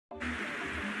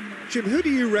Jim, who do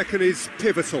you reckon is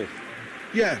pivotal?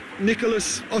 Yeah,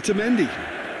 Nicholas Otamendi.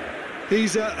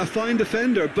 He's a fine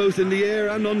defender, both in the air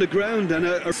and on the ground, and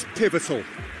a pivotal.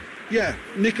 Yeah,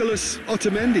 Nicholas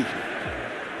Otamendi.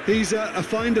 He's a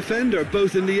fine defender,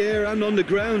 both in the air and on the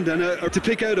ground, and to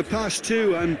pick out a pass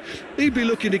too, and he'd be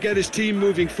looking to get his team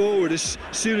moving forward as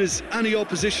soon as any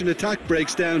opposition attack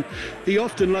breaks down. He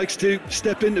often likes to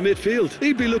step into midfield.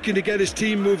 He'd be looking to get his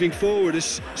team moving forward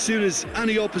as soon as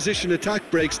any opposition attack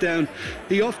breaks down.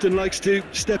 He often likes to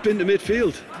step into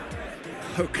midfield.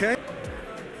 Okay.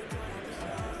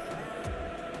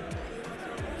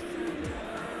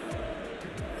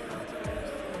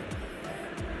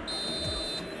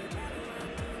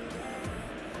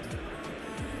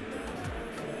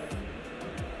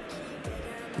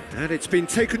 And it's been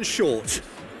taken short.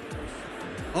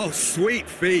 Oh, sweet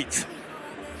feet.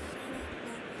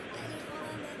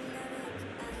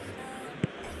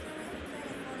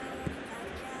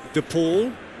 De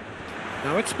Paul.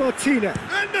 Now it's Martina.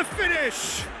 And the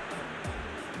finish!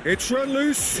 It's run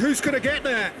loose. Who's going to get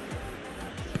there?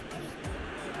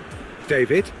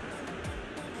 David.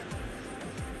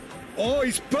 Oh,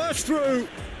 he's burst through.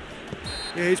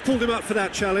 Yeah, he's pulled him up for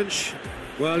that challenge.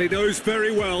 Well, he knows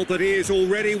very well that he is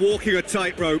already walking a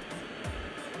tightrope.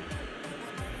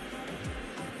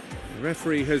 The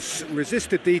referee has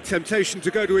resisted the temptation to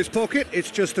go to his pocket.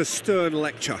 It's just a stern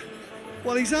lecture.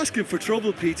 Well, he's asking for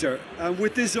trouble, Peter, and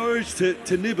with this urge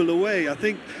to nibble away, I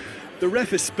think the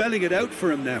ref is spelling it out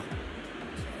for him now.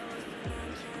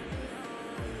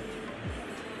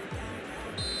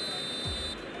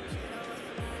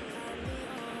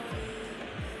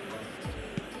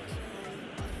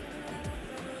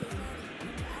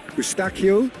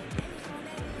 Eustachio,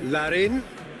 Larin,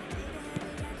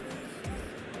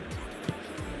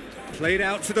 played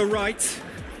out to the right.